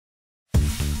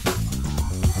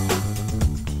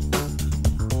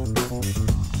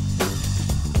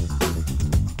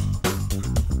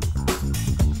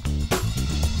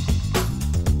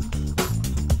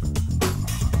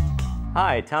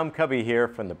Hi, Tom Cubby here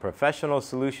from the Professional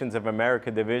Solutions of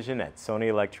America division at Sony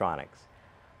Electronics.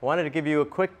 I wanted to give you a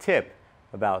quick tip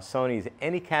about Sony's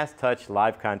Anycast Touch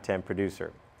live content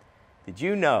producer. Did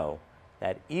you know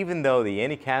that even though the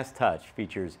Anycast Touch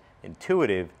features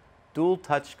intuitive dual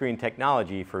touchscreen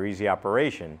technology for easy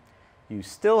operation, you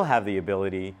still have the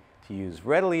ability to use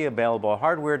readily available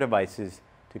hardware devices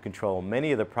to control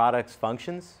many of the product's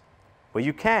functions? Well,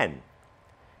 you can.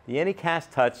 The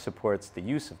Anycast Touch supports the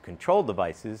use of control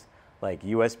devices like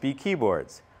USB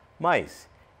keyboards, mice,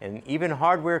 and even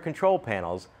hardware control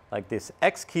panels like this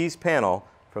X Keys panel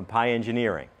from Pi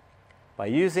Engineering. By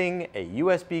using a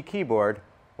USB keyboard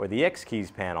or the X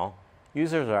Keys panel,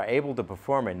 users are able to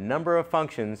perform a number of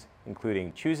functions,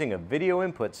 including choosing a video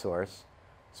input source,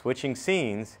 switching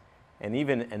scenes, and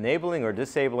even enabling or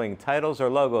disabling titles or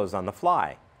logos on the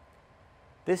fly.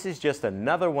 This is just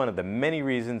another one of the many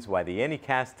reasons why the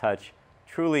Anycast Touch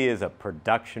truly is a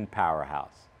production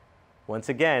powerhouse. Once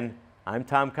again, I'm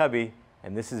Tom Cubby,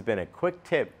 and this has been a quick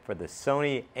tip for the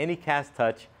Sony Anycast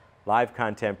Touch live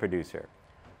content producer.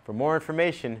 For more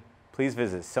information, please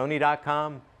visit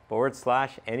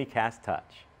sony.com/Anycast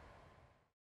Touch.